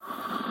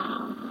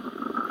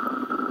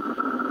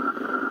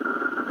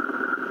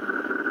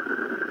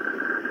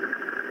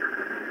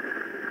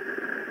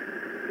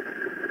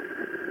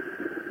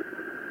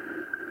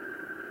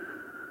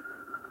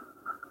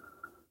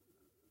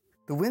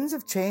winds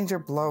of change are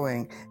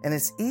blowing, and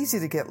it's easy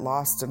to get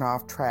lost and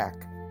off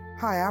track.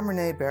 Hi, I'm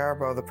Renee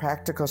Baribeau, the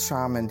practical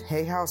shaman,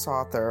 Hay House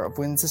author of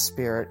Winds of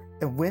Spirit,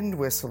 a wind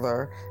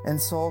whistler, and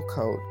soul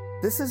coat.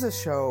 This is a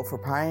show for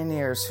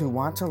pioneers who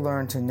want to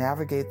learn to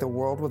navigate the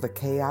world with a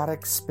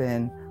chaotic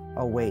spin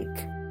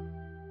awake.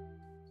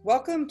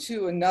 Welcome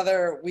to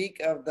another week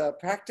of the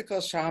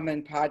Practical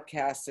Shaman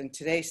podcast, and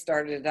today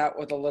started out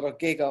with a little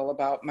giggle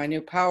about my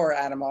new power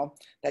animal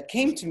that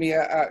came to me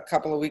a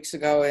couple of weeks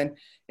ago, and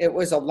it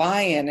was a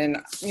lion. And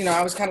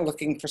I was kind of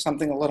looking for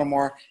something a little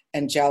more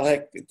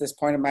angelic at this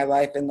point in my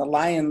life, and the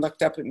lion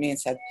looked up at me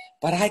and said,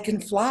 "But I can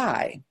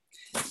fly."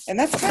 And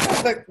that's kind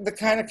of the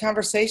kind of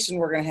conversation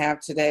we're going to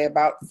have today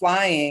about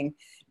flying.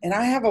 And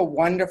I have a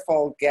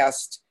wonderful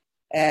guest,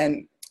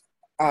 and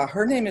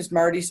her name is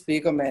Marti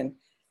Spiegelman.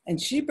 And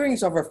she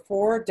brings over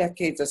 4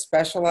 decades of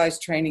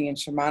specialized training in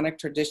shamanic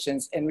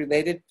traditions and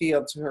related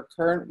fields to her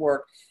current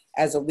work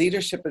as a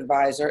leadership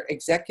advisor,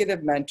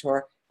 executive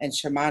mentor, and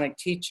shamanic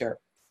teacher.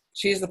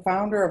 She is the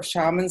founder of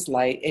Shaman's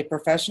Light, a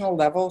professional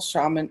level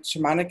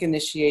shamanic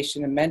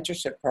initiation and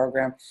mentorship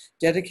program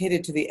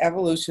dedicated to the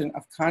evolution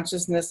of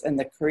consciousness and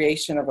the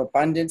creation of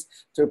abundance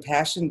through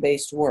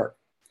passion-based work.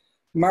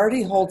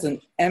 Marti holds an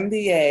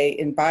MBA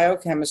in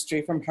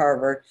biochemistry from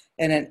Harvard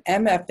and an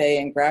MFA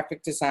in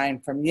graphic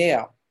design from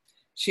Yale.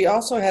 She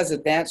also has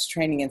advanced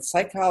training in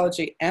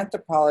psychology,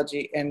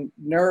 anthropology, and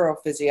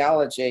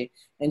neurophysiology,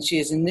 and she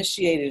is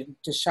initiated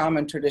to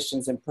shaman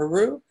traditions in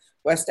Peru,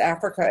 West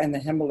Africa, and the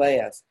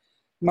Himalayas.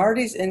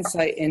 Marti's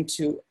insight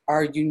into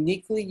our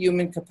uniquely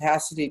human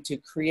capacity to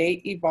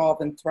create,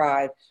 evolve, and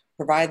thrive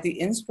provide the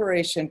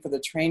inspiration for the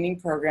training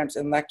programs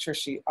and lectures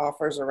she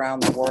offers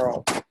around the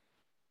world.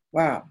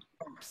 Wow.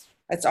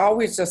 It's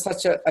always just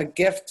such a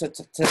gift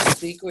to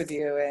speak with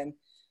you. And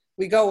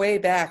we go way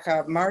back.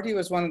 Marti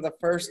was one of the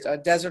first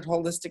Desert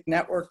Holistic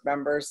Network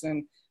members,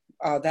 and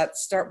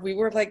we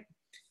were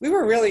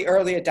really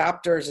early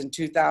adopters in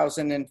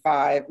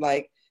 2005,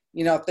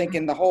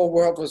 thinking the whole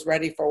world was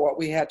ready for what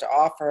we had to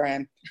offer,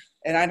 and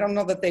I don't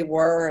know that they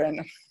were,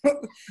 and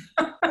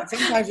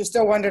sometimes you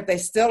still wonder if they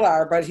still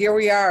are, but here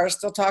we are,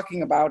 still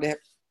talking about it.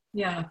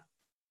 Yeah.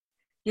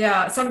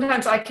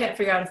 Sometimes I can't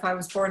figure out if I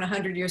was born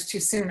 100 years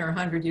too soon or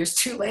 100 years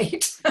too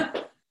late.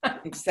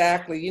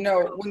 Exactly.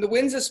 When the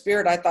Winds of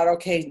Spirit, I thought,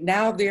 okay,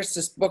 now there's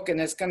this book and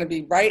it's going to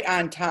be right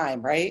on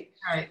time, right?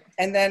 Right.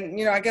 And then,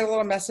 I get a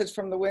little message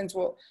from the Winds.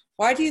 Well,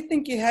 why do you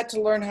think you had to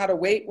learn how to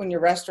wait when your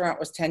restaurant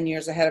was 10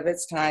 years ahead of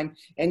its time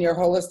and your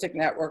holistic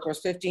network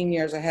was 15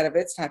 years ahead of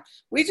its time?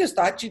 We just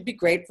thought you'd be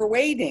great for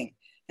waiting.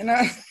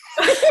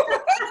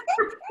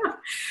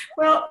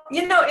 Well,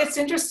 it's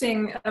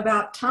interesting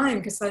about time,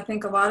 because I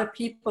think a lot of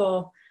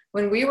people,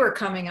 when we were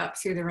coming up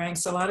through the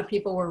ranks, a lot of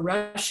people were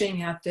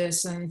rushing at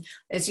this. And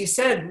as you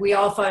said, we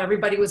all thought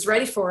everybody was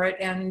ready for it.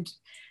 And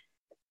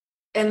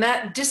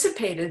that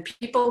dissipated.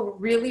 People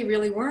really,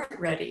 really weren't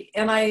ready.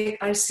 And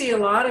I see a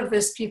lot of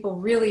this, people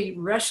really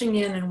rushing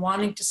in and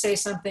wanting to say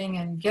something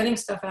and getting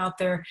stuff out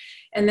there.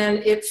 And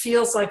then it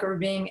feels like we're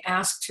being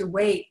asked to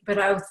wait. But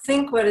I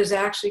think what is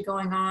actually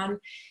going on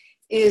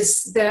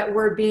is that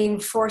we're being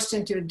forced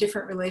into a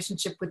different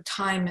relationship with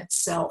time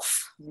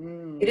itself.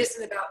 It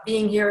isn't about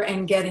being here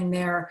and getting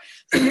there.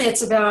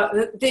 It's about,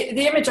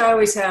 the image I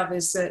always have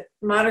is that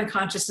modern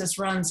consciousness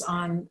runs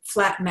on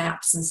flat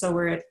maps. And so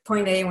we're at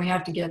point A and we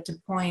have to get to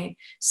point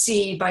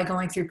C by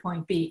going through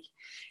point B.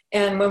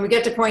 And when we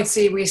get to point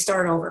C, we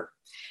start over.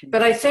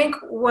 But I think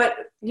what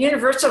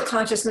universal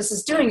consciousness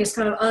is doing is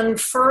kind of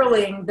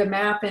unfurling the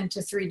map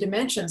into 3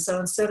 dimensions. So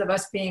instead of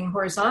us being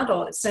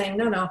horizontal, it's saying,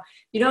 no,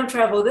 you don't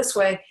travel this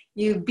way.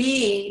 You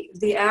be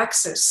the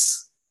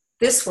axis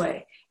this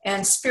way.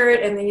 And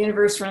spirit and the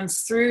universe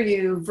runs through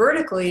you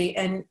vertically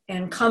and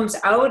comes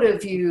out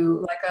of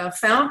you like a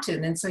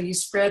fountain. And so you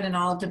spread in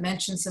all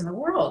dimensions in the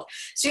world.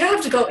 So you don't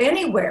have to go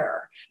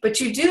anywhere, but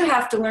you do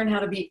have to learn how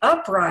to be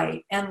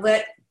upright and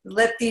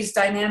let these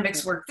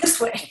dynamics work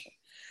this way.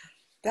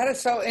 That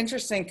is so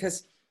interesting,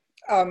 because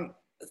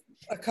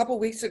a couple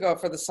weeks ago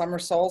for the summer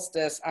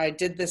solstice, I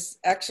did this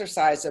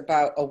exercise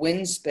about a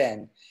wind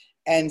spin.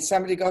 And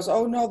somebody goes,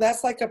 "Oh, no,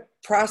 that's like a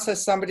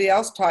process somebody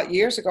else taught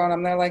years ago." And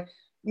I'm there like,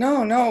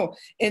 no.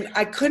 And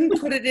I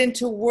couldn't put it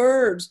into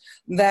words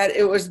that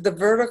it was the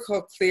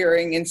vertical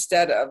clearing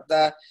instead of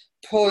the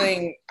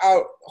pulling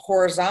out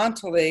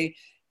horizontally.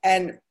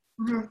 And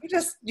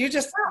you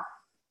just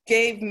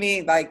gave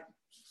me like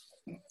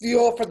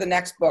fuel for the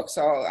next book,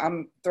 so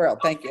I'm thrilled.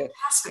 Thank you.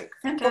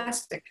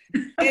 Fantastic.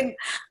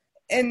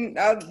 And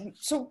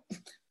so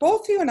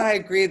both you and I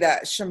agree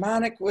that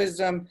shamanic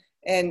wisdom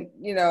and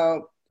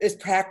is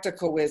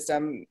practical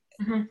wisdom.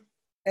 Mm-hmm.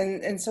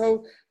 And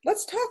so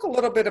let's talk a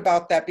little bit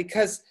about that,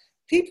 because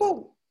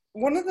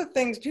one of the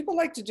things people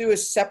like to do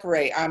is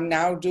separate. I'm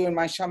now doing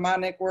my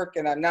shamanic work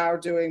and I'm now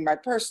doing my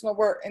personal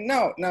work. And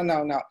no.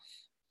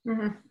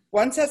 Mm-hmm.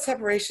 Once that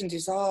separation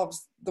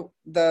dissolves,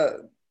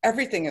 the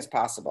everything is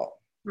possible.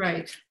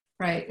 Right,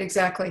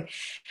 exactly.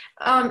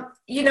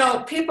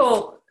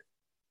 People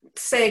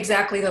say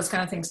exactly those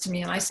kind of things to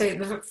me. And I say,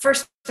 the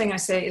first thing I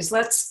say is,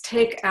 let's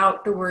take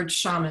out the word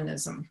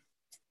shamanism.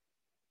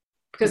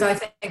 because I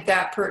think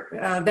that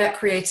that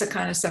creates a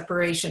kind of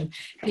separation.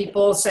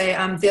 People say,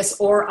 I'm this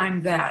or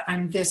I'm that.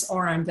 I'm this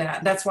or I'm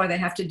that. That's why they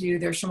have to do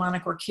their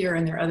shamanic work here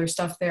and their other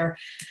stuff there.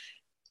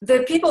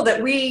 The people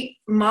that we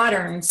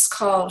moderns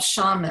call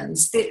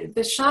shamans,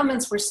 the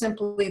shamans were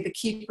simply the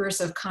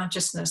keepers of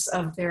consciousness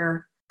of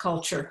their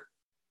culture,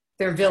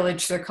 their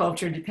village, their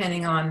culture,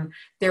 depending on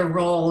their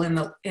role in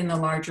the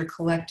larger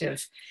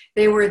collective.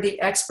 They were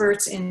the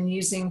experts in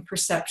using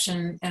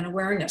perception and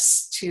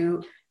awareness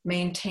to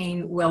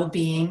maintain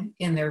well-being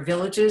in their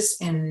villages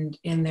and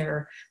in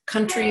their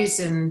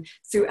countries and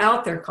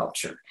throughout their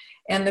culture.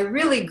 And the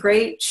really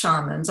great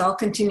shamans, I'll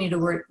continue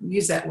to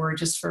use that word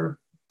just for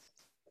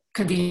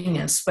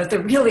convenience, but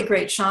the really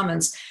great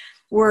shamans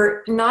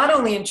were not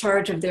only in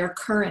charge of their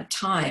current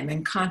time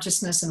and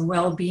consciousness and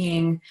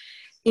well-being,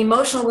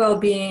 emotional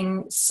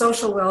well-being,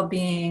 social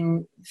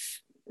well-being,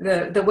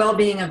 the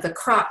well-being of the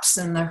crops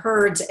and the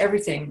herds,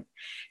 everything.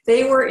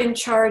 They were in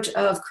charge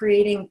of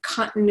creating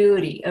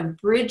continuity, of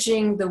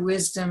bridging the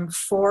wisdom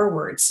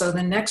forward. So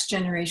the next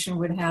generation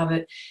would have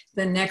it,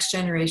 the next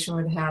generation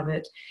would have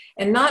it.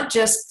 And not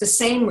just the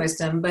same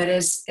wisdom, but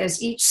as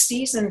each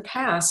season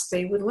passed,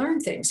 they would learn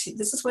things.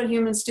 This is what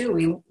humans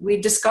do. We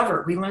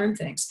discover, we learn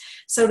things.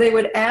 So they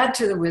would add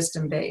to the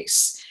wisdom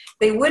base.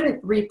 They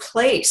wouldn't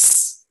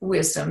replace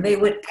wisdom. They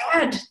would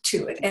add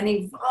to it and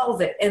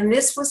evolve it. And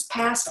this was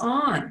passed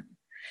on.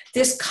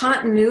 This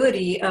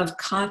continuity of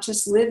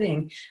conscious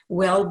living,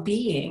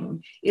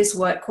 well-being, is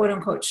what quote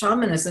unquote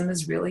shamanism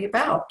is really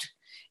about.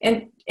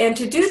 And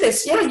to do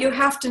this, yeah, you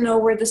have to know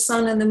where the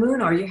sun and the moon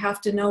are. You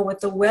have to know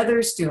what the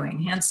weather's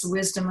doing, hence the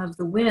wisdom of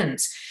the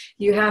winds.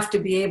 You have to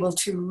be able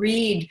to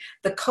read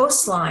the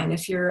coastline.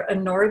 If you're a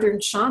northern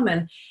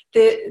shaman,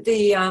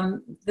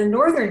 the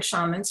northern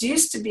shamans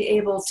used to be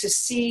able to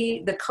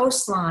see the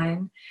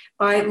coastline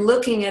by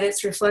looking at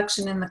its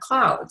reflection in the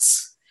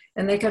clouds.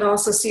 And they could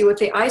also see what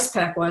the ice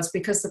pack was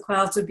because the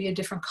clouds would be a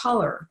different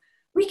color.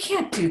 We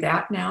can't do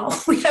that now.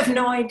 We have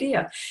no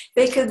idea.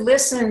 They could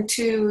listen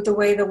to the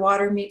way the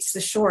water meets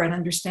the shore and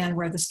understand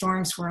where the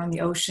storms were on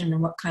the ocean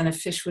and what kind of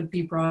fish would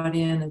be brought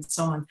in and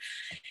so on.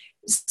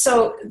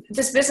 So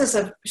this business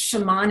of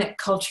shamanic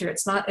culture,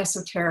 it's not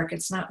esoteric,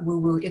 it's not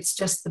woo-woo, it's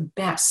just the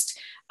best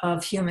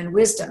of human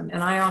wisdom.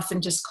 And I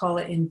often just call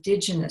it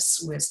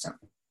indigenous wisdom.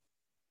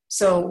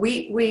 So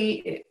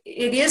it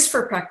is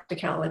for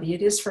practicality,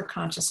 it is for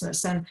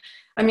consciousness. And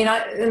I mean,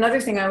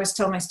 another thing I always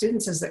tell my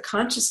students is that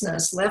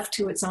consciousness left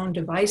to its own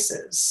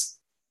devices,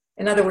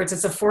 in other words,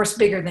 it's a force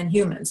bigger than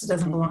humans, it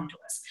doesn't belong to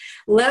us.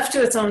 Left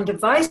to its own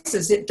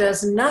devices, it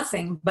does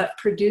nothing but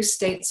produce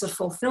states of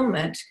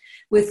fulfillment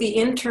with the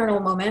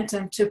internal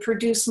momentum to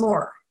produce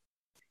more.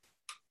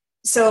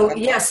 So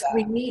yes,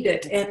 we need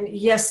it. And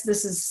yes,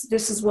 this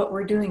is what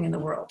we're doing in the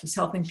world, is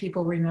helping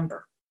people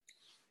remember.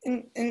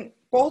 And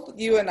both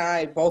you and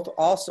I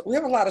we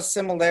have a lot of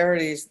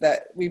similarities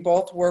that we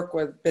both work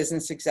with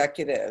business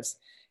executives.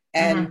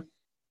 And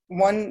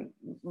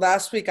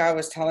last week I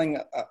was telling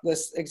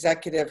this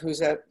executive who's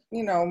at,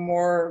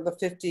 more the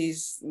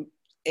 50s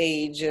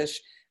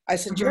age-ish, I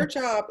said, your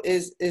job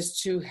is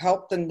to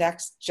help the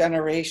next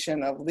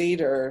generation of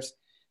leaders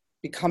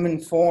become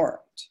informed.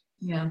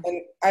 Yeah.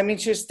 And I mean,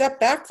 to step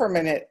back for a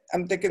minute,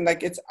 I'm thinking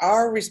like it's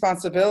our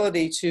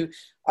responsibility to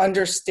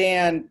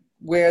understand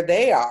where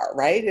they are,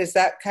 right? Is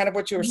that kind of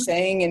what you were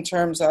saying in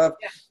terms of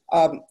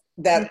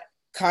that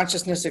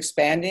consciousness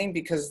expanding?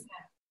 Because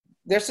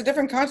there's a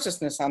different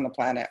consciousness on the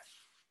planet.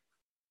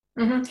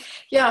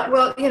 Yeah,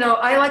 well,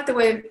 I like the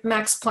way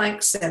Max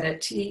Planck said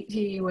it.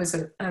 He was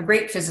a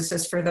great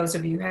physicist, for those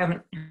of you who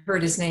haven't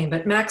heard his name.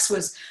 But Max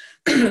was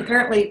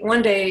apparently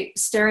one day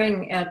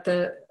staring at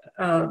the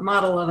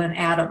model of an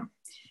atom.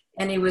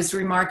 And he was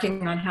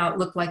remarking on how it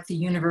looked like the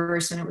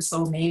universe and it was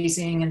so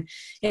amazing.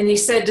 And he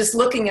said, just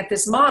looking at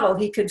this model,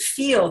 he could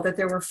feel that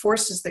there were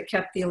forces that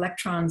kept the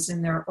electrons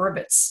in their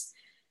orbits.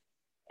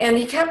 And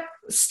he kept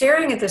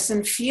staring at this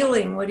and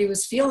feeling what he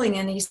was feeling.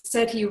 And he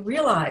said he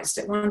realized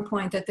at one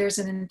point that there's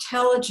an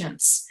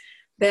intelligence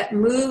that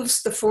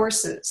moves the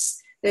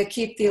forces that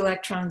keep the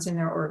electrons in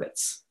their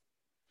orbits.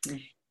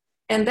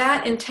 And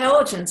that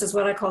intelligence is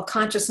what I call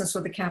consciousness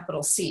with a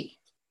capital C.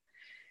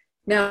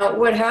 Now,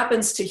 what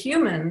happens to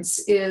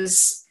humans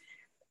is,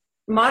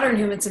 modern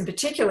humans in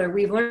particular,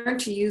 we've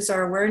learned to use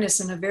our awareness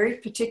in a very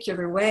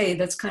particular way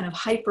that's kind of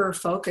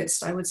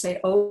hyper-focused, I would say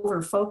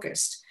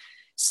over-focused.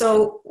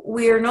 So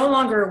we are no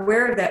longer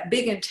aware of that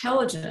big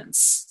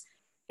intelligence,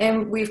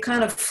 and we've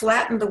kind of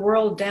flattened the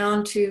world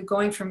down to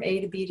going from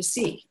A to B to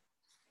C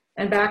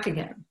and back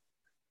again.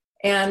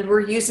 And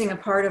we're using a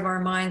part of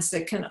our minds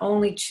that can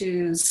only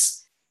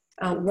choose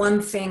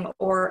one thing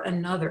or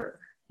another.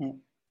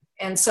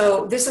 And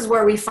so this is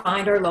where we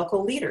find our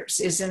local leaders,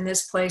 is in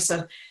this place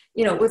of,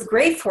 with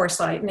great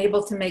foresight and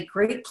able to make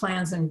great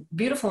plans and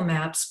beautiful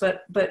maps,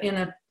 but in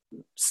a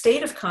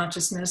state of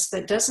consciousness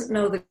that doesn't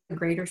know the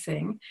greater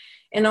thing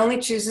and only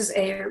chooses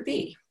A or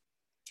B.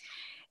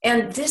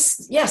 And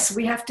this, yes,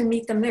 we have to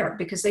meet them there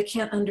because they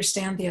can't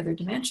understand the other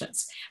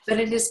dimensions. But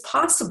it is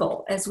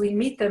possible as we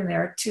meet them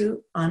there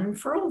to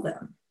unfurl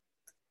them.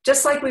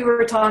 Just like we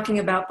were talking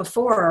about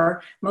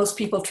before, most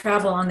people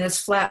travel on this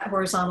flat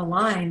horizontal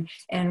line,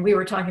 and we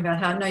were talking about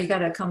how, no, you got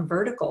to come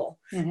vertical.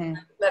 Mm-hmm.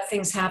 Let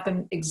things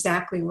happen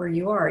exactly where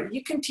you are.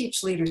 You can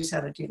teach leaders how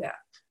to do that.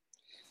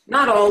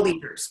 Not all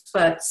leaders,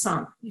 but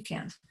some you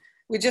can.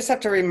 We just have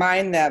to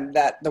remind them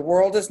that the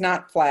world is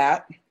not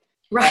flat.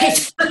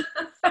 Right.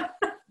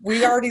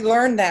 We already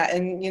learned that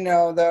in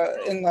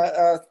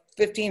the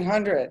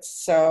 1500s.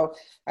 So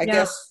I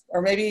guess,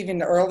 or maybe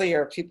even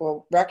earlier,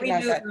 people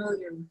recognize that.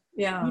 Earlier.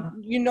 Yeah.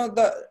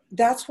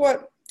 That's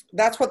what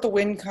the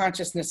wind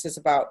consciousness is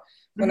about.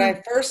 When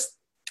I first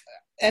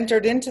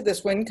entered into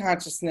this wind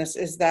consciousness,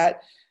 is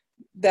that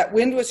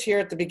wind was here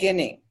at the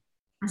beginning.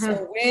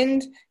 So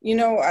wind,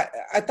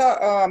 I thought,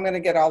 oh, I'm going to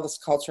get all this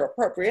cultural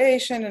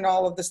appropriation and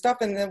all of this stuff.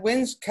 And the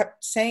winds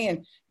kept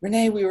saying,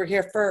 Renee, we were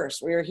here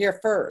first. We were here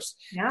first.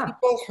 Yeah.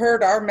 People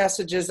heard our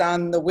messages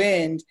on the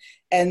wind,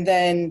 and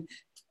then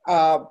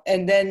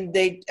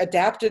they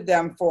adapted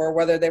them for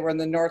whether they were in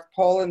the North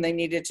Pole and they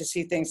needed to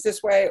see things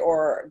this way,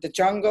 or the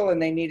jungle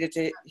and they needed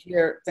to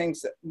hear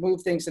things,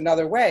 move things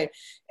another way.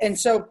 And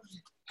so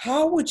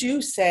how would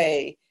you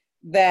say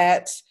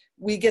that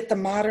we get the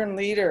modern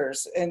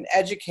leaders and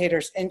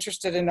educators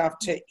interested enough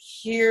to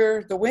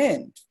hear the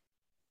wind?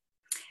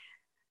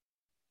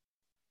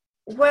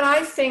 What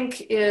I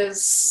think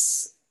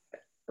is,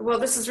 well,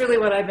 this is really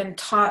what I've been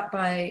taught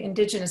by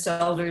indigenous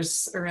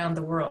elders around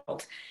the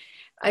world.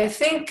 I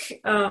think,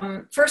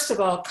 first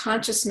of all,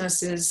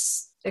 consciousness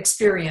is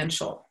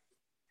experiential.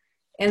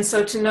 And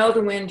so to know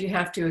the wind, you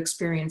have to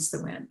experience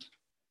the wind.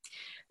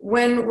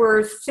 When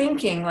we're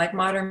thinking like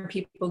modern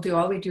people do,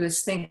 all we do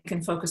is think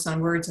and focus on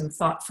words and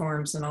thought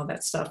forms and all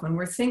that stuff. When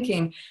we're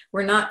thinking,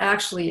 we're not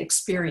actually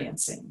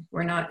experiencing.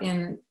 We're not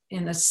in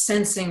a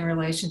sensing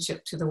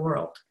relationship to the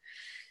world.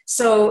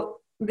 So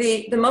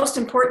the most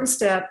important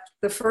step,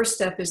 the first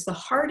step, is the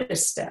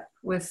hardest step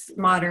with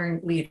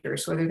modern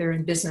leaders, whether they're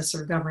in business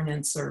or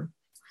governance or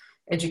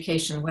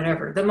education,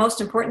 whatever. The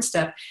most important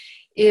step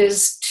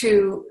is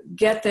to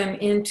get them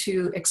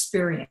into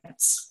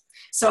experience.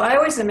 So I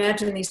always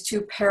imagine these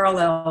two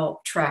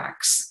parallel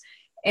tracks.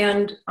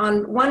 And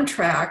on one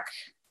track,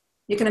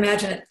 you can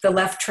imagine it, the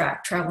left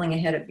track traveling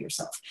ahead of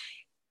yourself.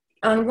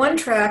 On one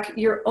track,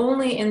 you're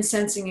only in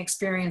sensing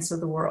experience of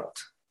the world.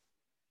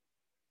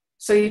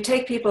 So you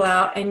take people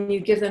out and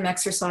you give them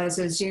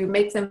exercises, you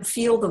make them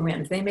feel the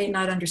wind. They may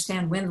not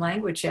understand wind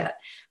language yet,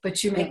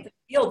 but you make them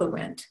feel the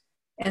wind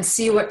and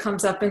see what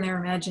comes up in their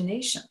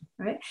imagination,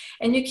 right?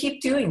 And you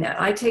keep doing that.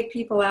 I take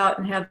people out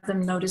and have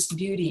them notice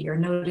beauty or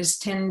notice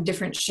 10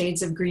 different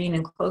shades of green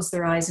and close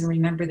their eyes and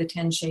remember the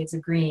 10 shades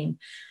of green.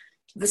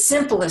 The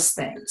simplest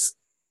things,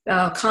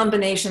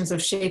 combinations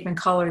of shape and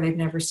color they've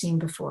never seen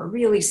before,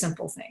 really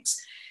simple things.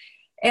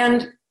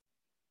 And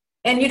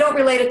you don't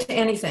relate it to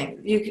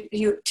anything.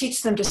 You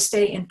teach them to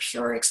stay in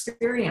pure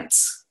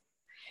experience.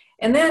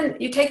 And then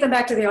you take them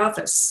back to the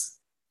office.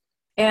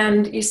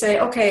 And you say,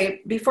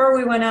 okay, before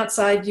we went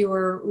outside, you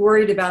were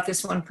worried about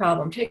this one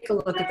problem. Take a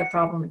look at the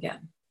problem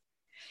again.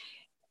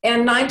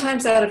 And 9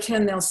 times out of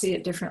 10, they'll see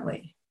it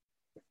differently.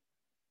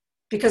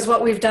 Because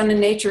what we've done in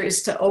nature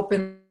is to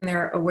open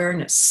their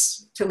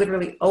awareness, to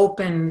literally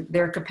open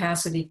their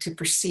capacity to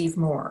perceive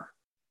more.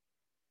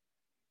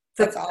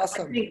 That's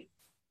awesome.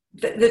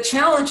 The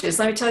challenge is,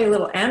 let me tell you a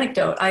little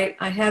anecdote. I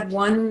had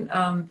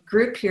one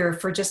group here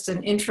for just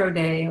an intro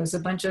day. It was a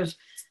bunch of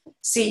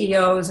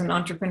CEOs and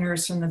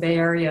entrepreneurs from the Bay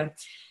Area.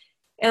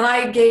 And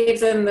I gave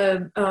them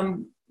the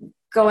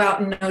go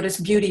out and notice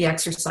beauty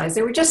exercise.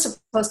 They were just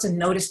supposed to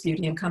notice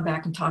beauty and come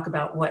back and talk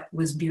about what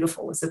was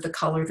beautiful. Was it the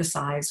color, the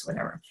size,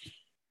 whatever?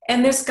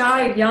 And this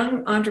guy,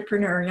 young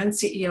entrepreneur, young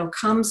CEO,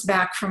 comes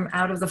back from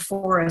out of the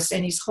forest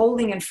and he's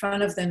holding in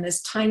front of them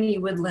this tiny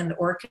woodland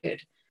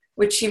orchid,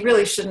 which he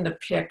really shouldn't have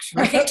picked,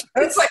 right?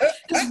 It's like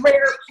this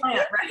rare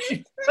plant,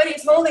 right? But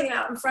he's holding it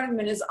out in front of him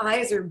and his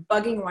eyes are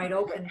bugging wide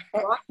open. He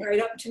walked right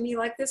up to me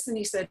like this and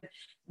he said,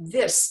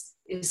 "This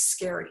is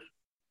scary."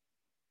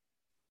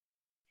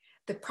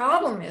 The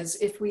problem is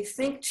if we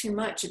think too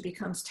much, it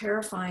becomes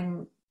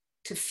terrifying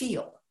to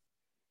feel.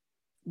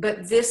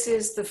 But this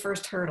is the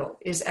first hurdle,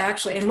 is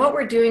actually, and what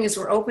we're doing is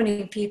we're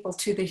opening people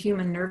to the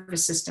human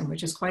nervous system,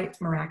 which is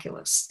quite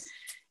miraculous.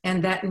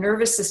 And that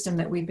nervous system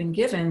that we've been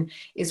given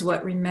is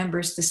what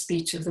remembers the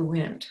speech of the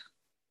wind.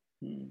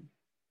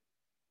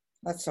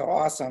 That's so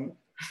awesome.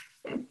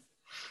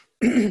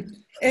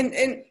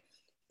 and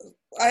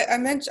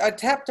I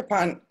tapped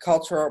upon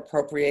cultural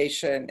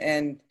appropriation,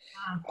 and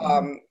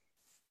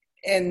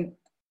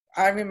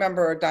I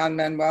remember Don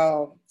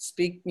Manuel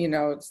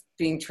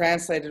being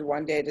translated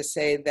one day to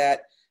say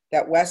that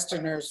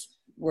Westerners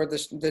were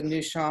the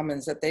new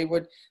shamans, that they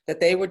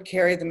would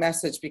carry the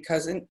message,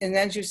 because and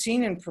as you've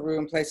seen in Peru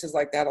and places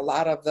like that, a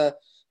lot of the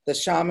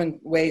shaman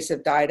ways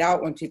have died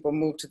out when people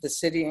moved to the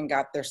city and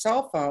got their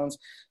cell phones.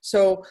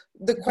 So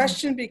the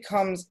question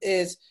becomes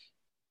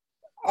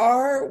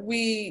are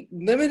we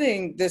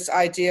limiting this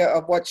idea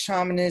of what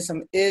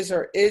shamanism is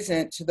or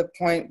isn't to the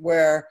point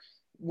where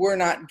we're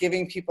not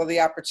giving people the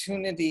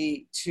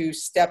opportunity to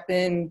step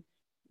in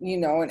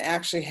and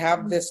actually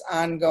have this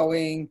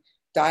ongoing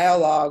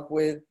dialogue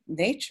with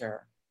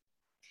nature.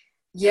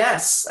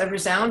 Yes, a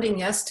resounding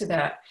yes to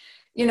that.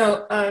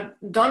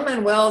 Don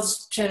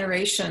Manuel's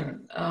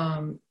generation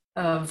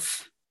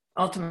of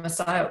Ultima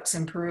Sioux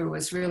in Peru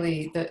was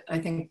really, I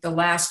think, the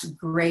last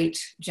great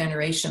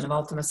generation of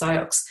Ultima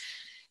Sioux.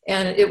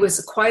 And it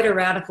was quite a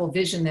radical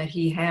vision that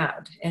he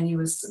had, and he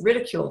was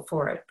ridiculed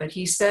for it. But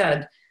he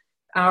said,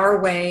 our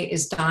way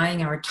is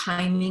dying, our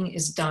timing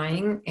is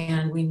dying,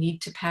 and we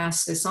need to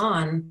pass this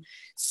on.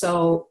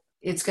 So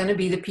it's going to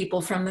be the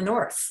people from the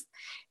north.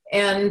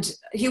 And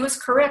he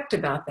was correct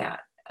about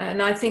that.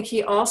 And I think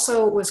he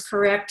also was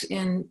correct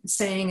in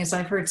saying, as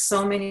I've heard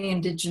so many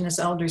indigenous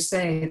elders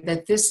say,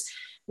 that this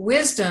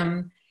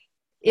wisdom,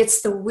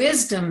 it's the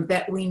wisdom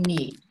that we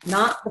need,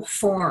 not the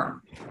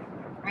form,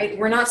 right?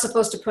 We're not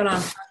supposed to put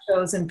on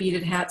ponchos and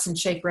beaded hats and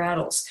shake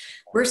rattles.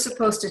 We're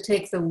supposed to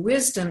take the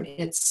wisdom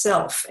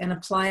itself and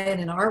apply it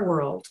in our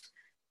world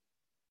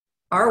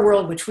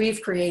which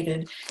we've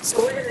created. So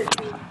we're going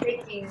to be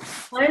taking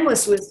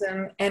timeless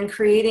wisdom and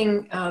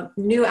creating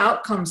new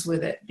outcomes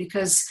with it,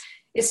 because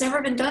it's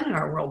never been done in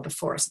our world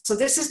before. So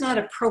this is not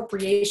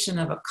appropriation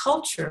of a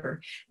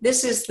culture.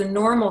 This is the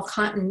normal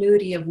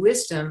continuity of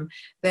wisdom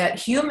that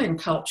human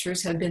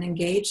cultures have been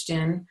engaged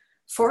in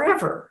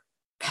forever.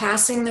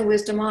 Passing the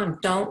wisdom on.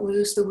 Don't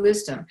lose the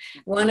wisdom.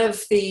 One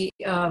of the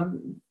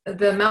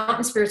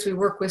mountain spirits we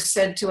work with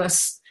said to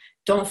us,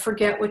 don't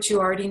forget what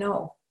you already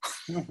know.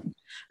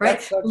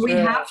 Right? So we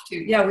have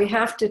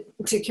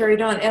to carry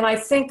it on. And I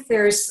think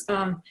there's,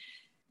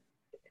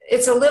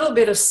 it's a little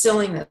bit of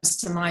silliness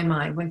to my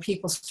mind when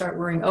people start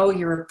worrying, oh,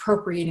 you're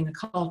appropriating a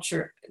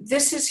culture.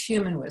 This is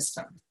human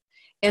wisdom.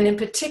 And in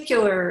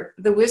particular,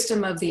 the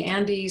wisdom of the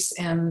Andes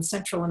and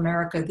Central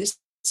America, this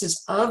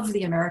is of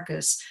the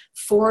Americas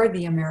for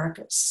the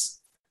Americas.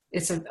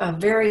 It's a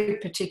very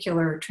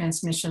particular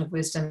transmission of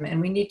wisdom,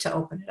 and we need to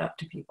open it up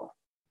to people.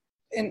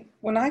 And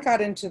when I got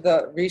into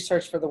the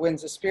research for the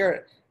Winds of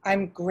Spirit,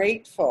 I'm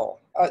grateful.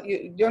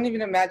 You don't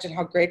even imagine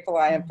how grateful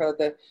I am for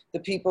the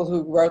people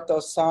who wrote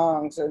those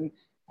songs, and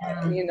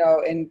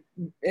and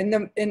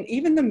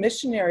even the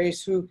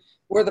missionaries who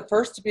were the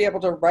first to be able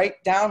to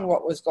write down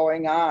what was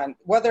going on.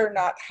 Whether or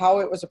not how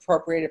it was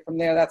appropriated from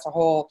there, that's a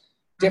whole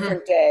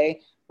different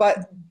day.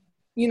 But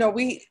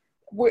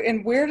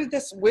where did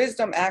this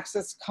wisdom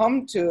access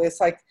come to? It's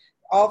like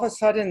all of a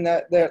sudden,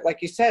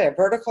 like you said, a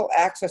vertical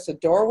access, a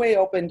doorway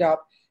opened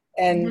up,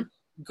 and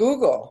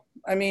Google,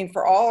 I mean,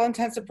 for all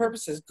intents and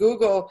purposes,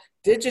 Google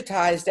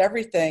digitized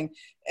everything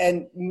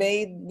and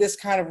made this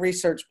kind of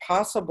research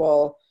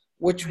possible,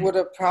 which would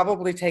have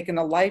probably taken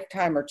a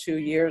lifetime or 2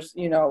 years,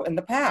 in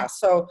the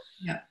past. So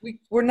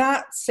we're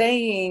not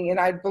saying, and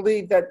I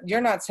believe that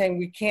you're not saying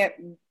we can't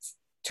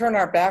turn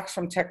our backs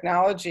from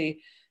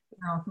technology.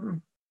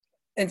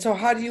 And so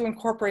how do you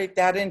incorporate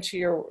that into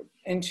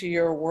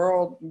your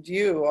world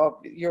view of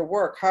your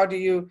work? How do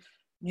you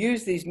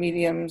use these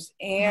mediums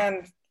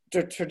and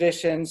the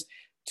traditions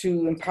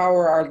to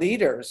empower our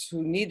leaders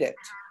who need it?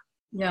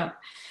 Yeah.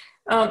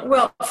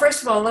 Well,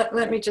 first of all,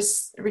 let me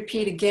just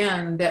repeat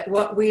again that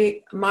what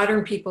we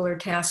modern people are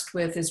tasked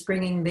with is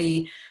bringing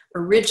the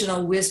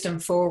original wisdom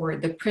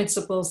forward, the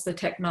principles, the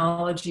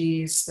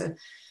technologies,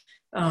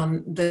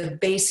 the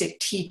basic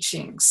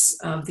teachings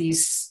of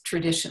these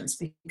traditions,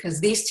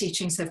 because these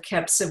teachings have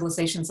kept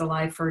civilizations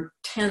alive for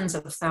tens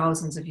of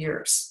thousands of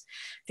years.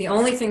 The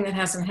only thing that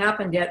hasn't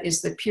happened yet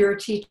is the pure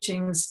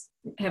teachings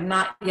have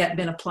not yet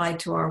been applied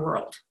to our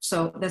world.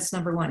 So that's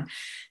number one.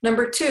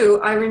 Number two,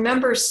 I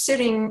remember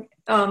sitting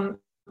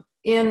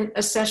in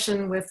a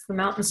session with the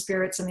mountain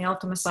spirits and the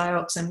Ultima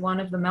Sioux, and one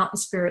of the mountain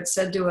spirits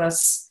said to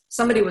us,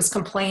 somebody was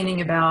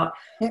complaining about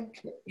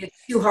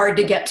it's too hard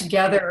to get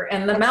together.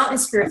 And the mountain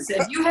spirit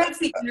said, you have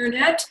the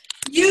internet,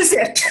 use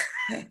it.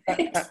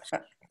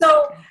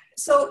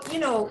 So,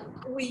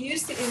 we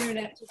use the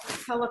internet to do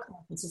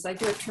teleconferences. I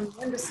do a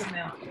tremendous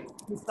amount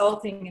of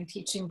consulting and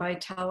teaching by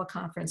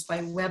teleconference, by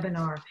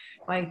webinar,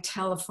 by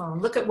telephone.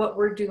 Look at what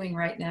we're doing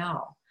right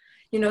now.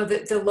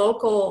 The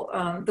local,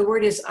 the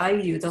word is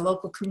IU, the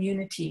local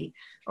community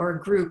or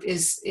group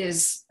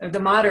the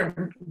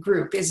modern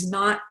group is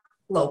not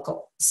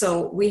local.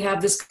 So we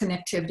have this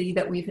connectivity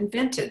that we've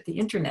invented, the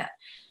internet.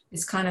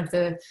 It's kind of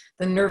the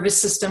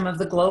nervous system of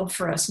the globe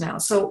for us now.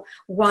 So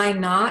why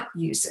not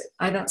use it?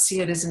 I don't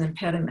see it as an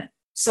impediment.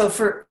 So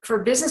for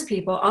business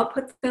people, I'll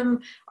put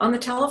them on the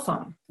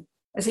telephone.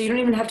 I say, you don't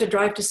even have to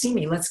drive to see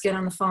me. Let's get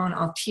on the phone.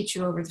 I'll teach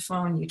you over the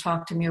phone. You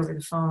talk to me over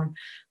the phone.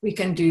 We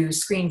can do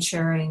screen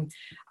sharing.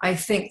 I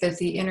think that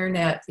the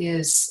internet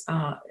is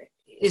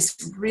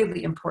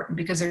really important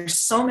because there's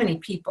so many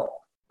people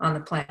on the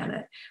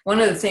planet.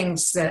 One of the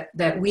things that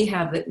we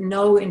have that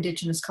no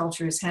indigenous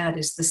culture has had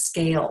is the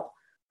scale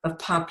of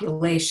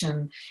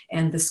population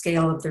and the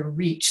scale of the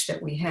reach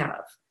that we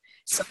have.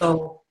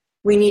 So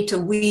we need to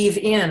weave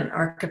in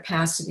our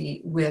capacity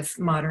with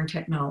modern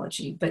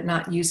technology, but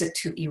not use it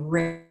to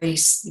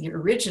erase the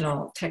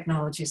original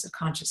technologies of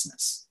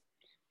consciousness.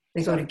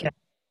 They go together.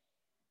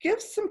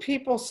 give some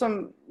people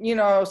some,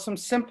 some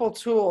simple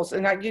tools.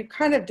 And you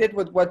kind of did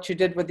with what you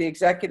did with the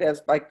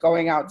executives, like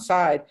going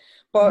outside.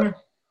 But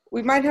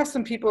we might have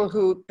some people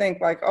who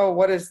think like, oh,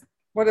 what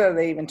are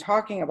they even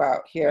talking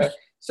about here?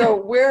 So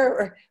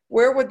where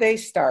would they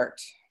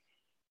start?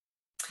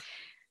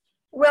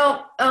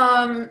 Well,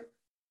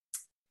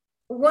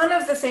 one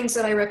of the things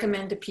that I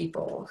recommend to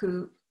people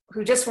who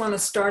just want to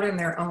start on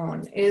their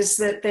own is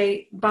that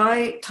they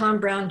buy Tom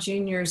Brown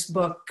Jr.'s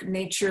book,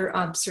 Nature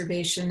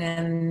Observation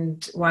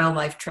and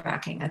Wildlife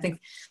Tracking. I think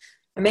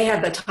I may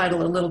have the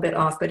title a little bit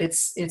off, but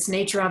it's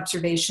Nature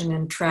Observation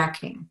and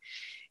Tracking.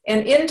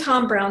 And in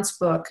Tom Brown's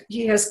book,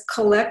 he has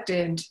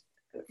collected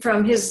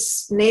from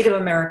his Native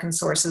American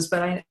sources,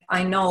 but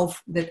I know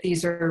that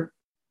these are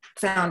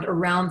found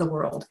around the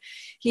world.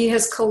 He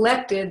has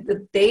collected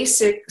the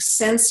basic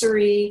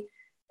sensory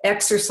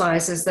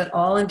exercises that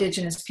all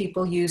Indigenous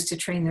people use to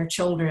train their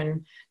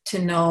children to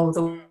know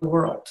the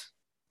world.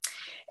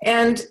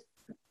 And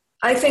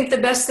I think the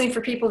best thing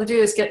for people to do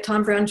is get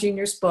Tom Brown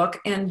Jr.'s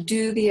book and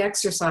do the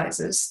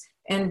exercises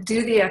and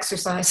do the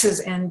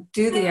exercises and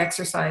do the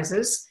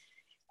exercises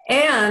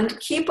and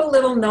keep a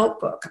little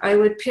notebook. I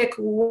would pick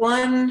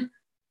one,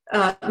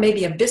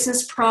 maybe a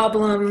business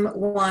problem,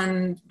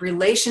 one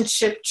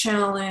relationship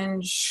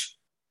challenge,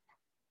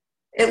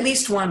 at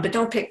least one, but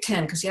don't pick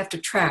 10 because you have to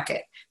track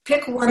it.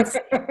 Pick one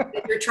thing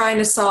that you're trying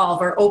to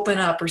solve or open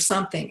up or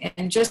something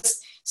and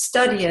just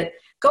study it.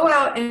 Go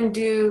out and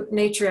do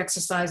nature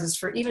exercises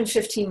for even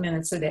 15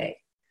 minutes a day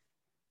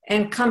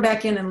and come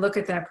back in and look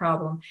at that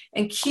problem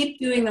and keep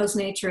doing those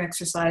nature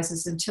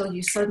exercises until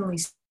you suddenly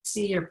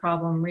see your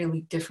problem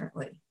really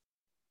differently.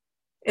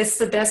 It's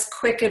the best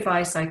quick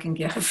advice I can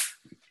give.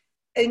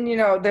 And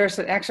there's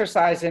an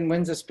exercise in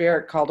Winds of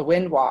Spirit called a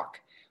wind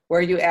walk,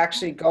 where you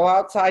actually go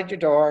outside your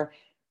door,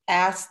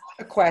 ask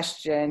a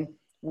question,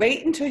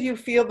 wait until you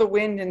feel the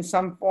wind in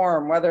some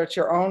form, whether it's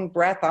your own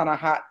breath on a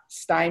hot,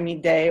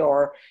 stymied day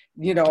or,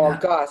 a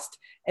gust,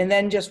 and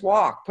then just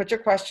walk. Put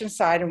your question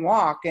aside and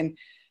walk. And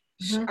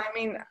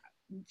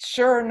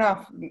sure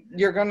enough,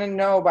 you're going to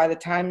know by the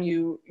time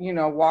you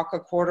walk a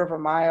quarter of a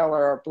mile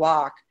or a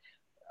block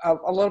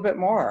a little bit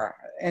more.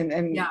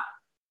 And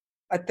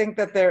I think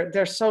that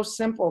they're so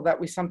simple that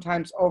we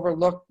sometimes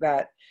overlook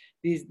that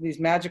these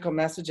magical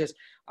messages.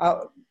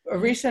 A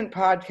recent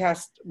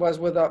podcast was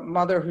with a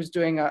mother who's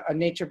doing a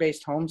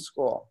nature-based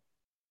homeschool.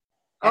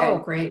 Oh,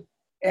 great.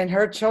 And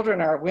her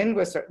children are wind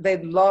whistlers.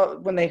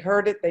 When they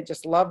heard it, they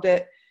just loved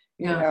it,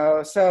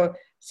 So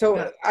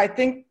I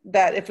think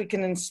that if we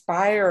can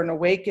inspire and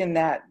awaken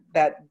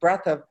that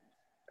breath of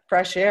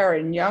fresh air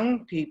in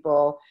young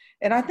people,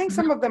 and I think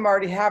some of them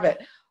already have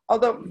it,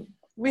 although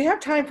we have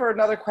time for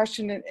another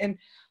question. And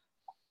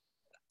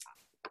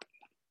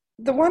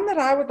the one that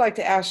I would like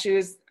to ask you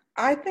is,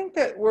 I think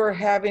that we're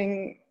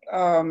having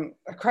a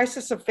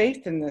crisis of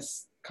faith in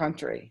this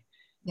country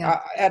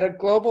at a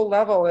global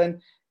level.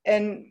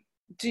 And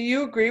do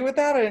you agree with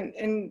that?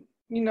 And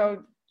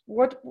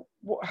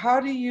how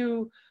do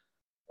you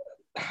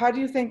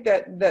think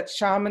that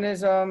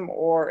shamanism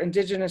or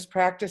indigenous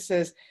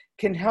practices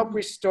can help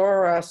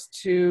restore us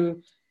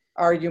to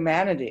our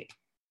humanity?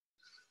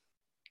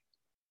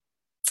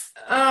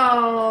 We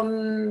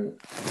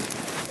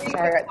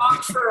could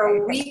talk for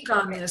a week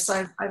on this.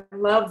 I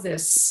love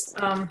this.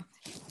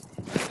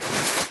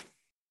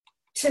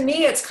 To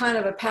me, it's kind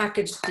of a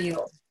package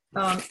deal.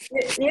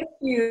 If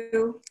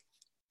you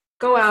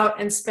go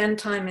out and spend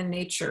time in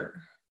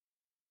nature,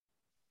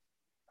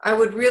 I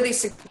would really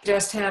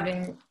suggest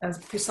having a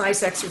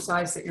precise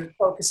exercise that you're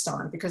focused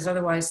on, because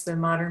otherwise the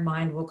modern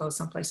mind will go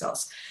someplace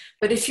else.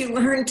 But if you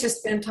learn to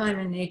spend time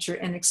in nature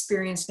and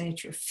experience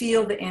nature,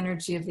 feel the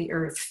energy of the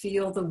earth,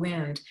 feel the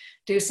wind,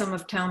 do some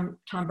of Tom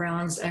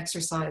Brown's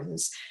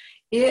exercises,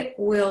 it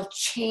will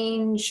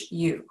change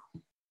you.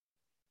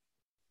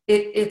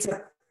 It's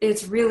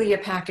really a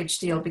package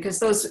deal, because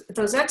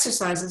those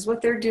exercises,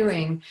 what they're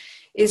doing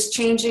is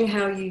changing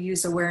how you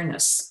use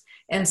awareness.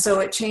 And so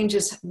it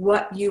changes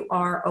what you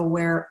are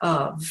aware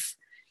of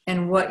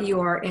and what you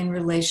are in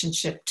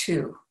relationship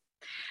to.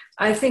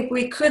 I think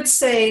we could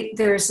say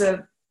there's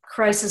a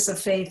crisis of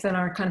faith in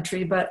our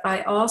country, but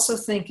I also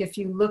think if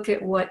you look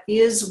at what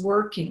is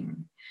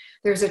working,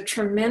 there's a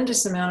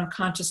tremendous amount of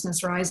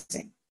consciousness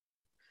rising.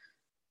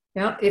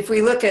 Yeah, if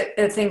we look at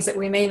things that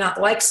we may not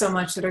like so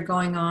much that are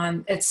going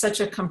on, it's such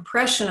a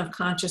compression of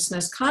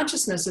consciousness.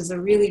 Consciousness is a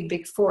really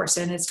big force,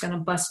 and it's going to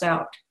bust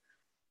out.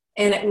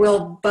 And it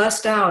will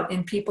bust out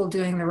in people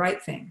doing the right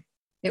thing.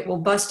 It will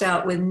bust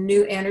out with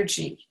new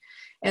energy.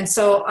 And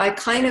so I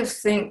kind of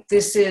think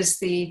this is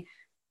the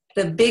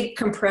big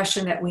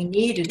compression that we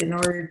needed in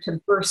order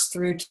to burst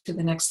through to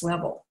the next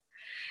level.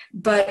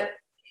 But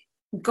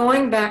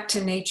going back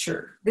to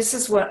nature, this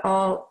is what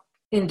all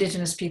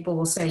Indigenous people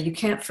will say: you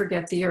can't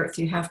forget the earth.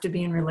 You have to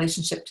be in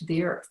relationship to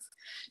the earth.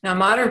 Now, a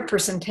modern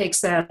person takes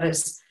that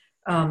as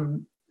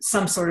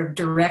some sort of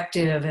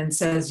directive and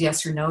says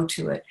yes or no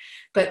to it.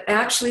 But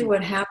actually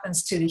what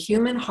happens to the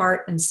human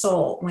heart and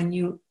soul when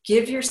you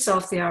give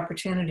yourself the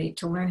opportunity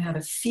to learn how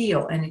to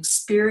feel and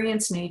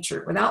experience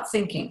nature without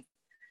thinking,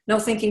 No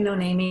thinking, no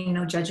naming,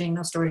 no judging,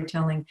 no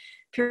storytelling,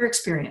 pure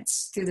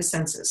experience through the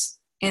senses,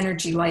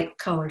 energy, light,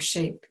 color,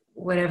 shape,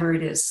 whatever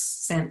it is,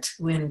 scent,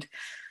 wind.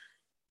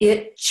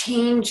 It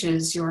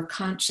changes your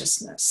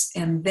consciousness.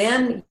 And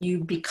then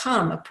you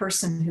become a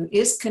person who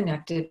is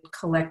connected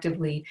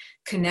collectively,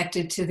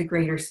 connected to the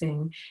greater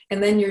thing.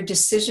 And then your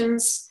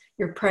decisions,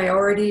 your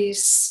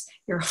priorities,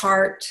 your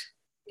heart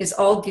is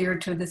all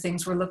geared to the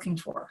things we're looking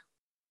for,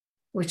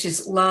 which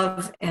is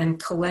love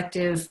and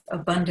collective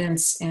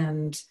abundance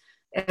and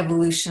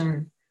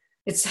evolution.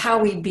 It's how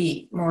we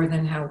be more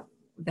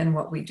than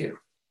what we do.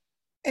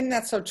 And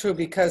that's so true,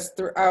 because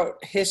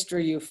throughout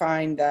history, you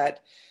find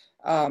that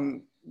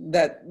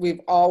that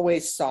we've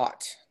always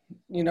sought,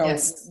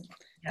 Yes.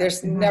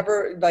 There's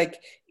never,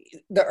 like,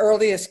 the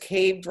earliest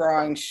cave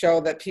drawings show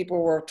that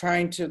people were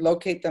trying to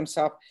locate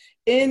themselves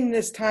in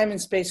this time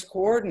and space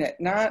coordinate,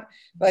 not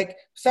like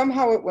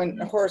somehow it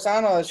went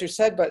horizontal, as you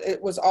said, but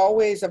it was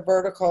always a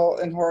vertical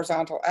and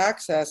horizontal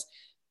axis.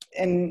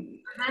 And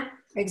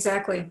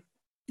exactly.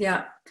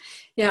 Yeah.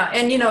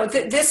 And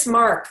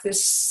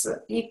this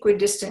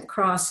equidistant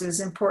cross is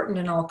important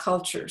in all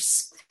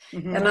cultures.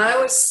 Mm-hmm. And I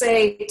always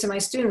say to my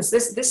students,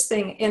 this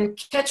thing in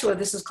Quechua,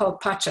 this is called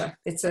pacha.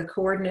 It's a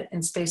coordinate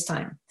in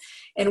space-time.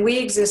 And we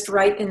exist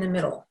right in the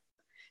middle.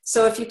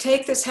 So if you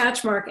take this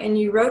hatch mark and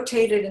you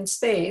rotate it in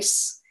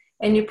space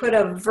and you put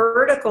a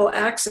vertical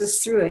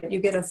axis through it, you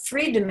get a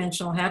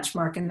three-dimensional hatch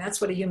mark, and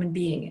that's what a human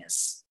being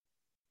is.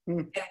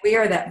 And we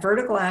are that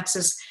vertical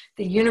axis.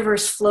 The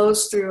universe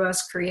flows through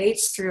us,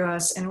 creates through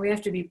us, and we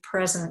have to be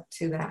present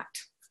to that.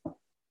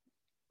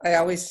 I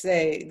always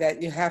say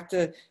that you have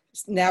to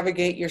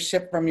navigate your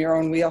ship from your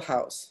own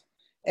wheelhouse.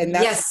 And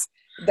that's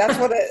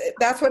what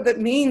it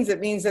means. It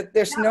means that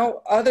there's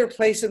no other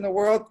place in the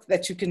world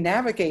that you can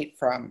navigate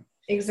from.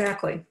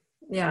 Exactly.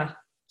 Yeah.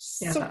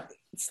 So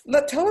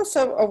tell us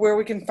where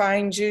we can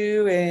find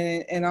you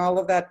and all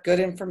of that good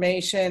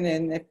information.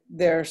 And if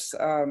there's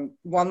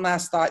one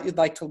last thought you'd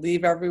like to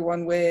leave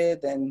everyone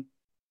with. And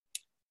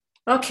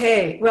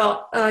okay,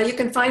 well, you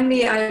can find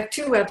me. I have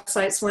two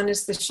websites. One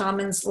is the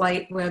Shaman's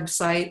Light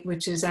website,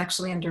 which is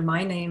actually under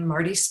my name,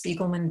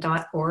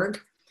 martispiegelman.org.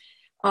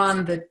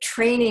 On the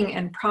training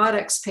and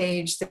products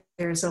page,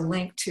 there's a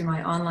link to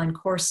my online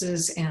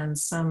courses and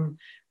some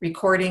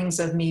recordings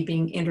of me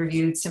being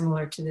interviewed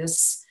similar to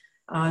this.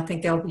 I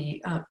think they'll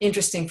be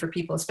interesting for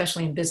people,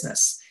 especially in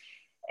business.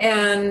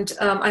 And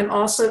I'm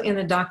also in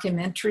a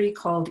documentary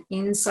called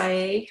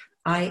Insae,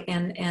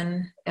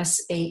 INNSAEI,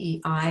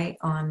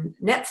 on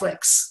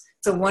Netflix.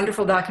 It's a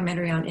wonderful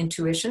documentary on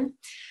intuition.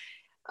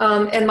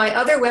 And my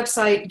other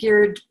website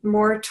geared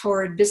more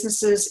toward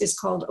businesses is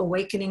called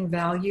Awakening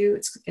Value.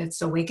 It's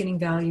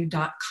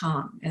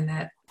awakeningvalue.com, and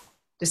that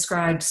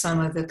describes some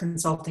of the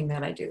consulting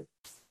that I do.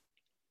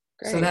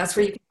 Great. So that's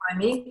where you can find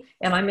me.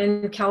 And I'm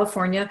in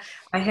California.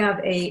 I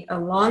have a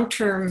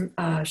long-term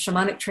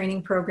shamanic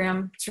training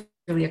program. It's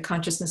really a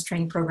consciousness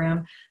training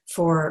program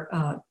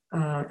for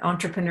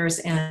entrepreneurs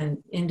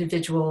and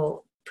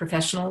individual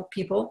professional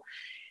people.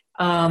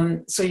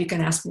 So you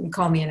can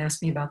call me and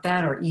ask me about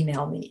that, or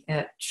email me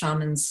at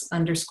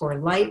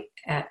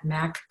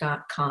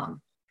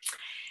shamans_light@mac.com.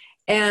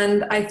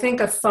 And I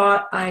think a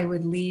thought I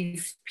would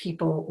leave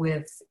people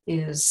with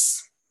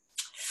is,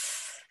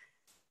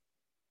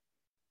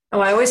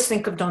 I always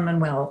think of Don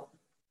Manuel.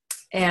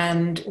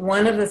 And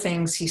one of the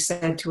things he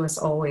said to us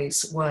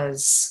always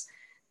was,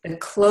 the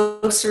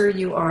closer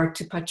you are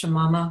to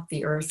Pachamama,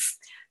 the earth,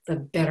 the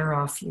better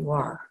off you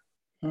are.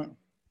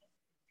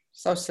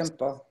 So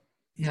simple.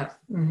 Yeah.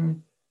 Mm-hmm.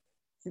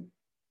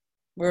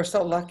 We were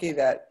so lucky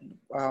that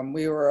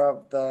we were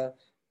of the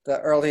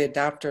early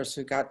adopters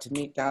who got to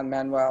meet Don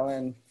Manuel,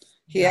 and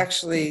he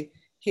actually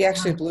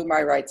blew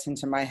my rights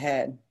into my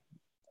head.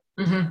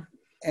 Mm-hmm.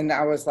 And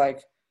I was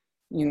like,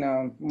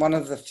 one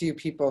of the few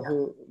people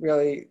who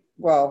really,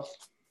 I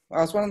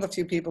was one of the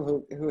few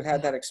people who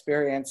had that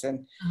experience,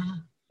 and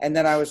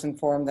then I was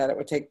informed that it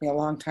would take me a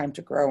long time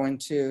to grow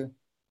into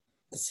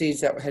the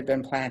seeds that had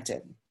been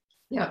planted.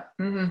 Yeah.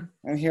 Mm-hmm.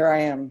 And here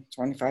I am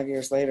 25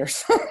 years later.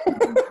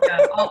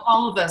 Yeah,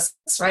 all of us,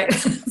 right?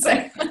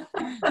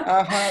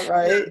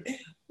 Right.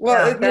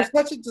 Well, it was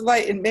such a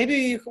delight. And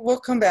maybe we'll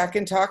come back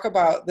and talk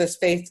about this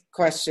faith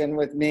question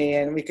with me.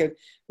 And we could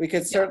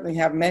certainly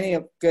have many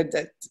good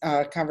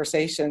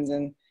conversations.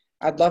 And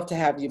I'd love to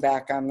have you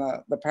back on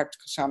the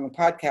Practical Shaman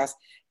podcast.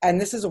 And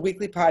this is a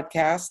weekly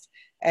podcast.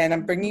 And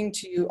I'm bringing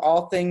to you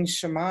all things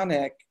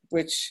shamanic,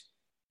 which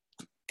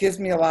gives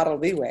me a lot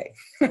of leeway.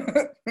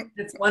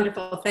 It's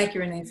wonderful. Thank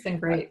you, Renee. It's been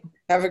great.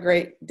 Have a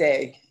great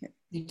day.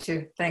 You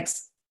too.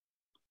 Thanks.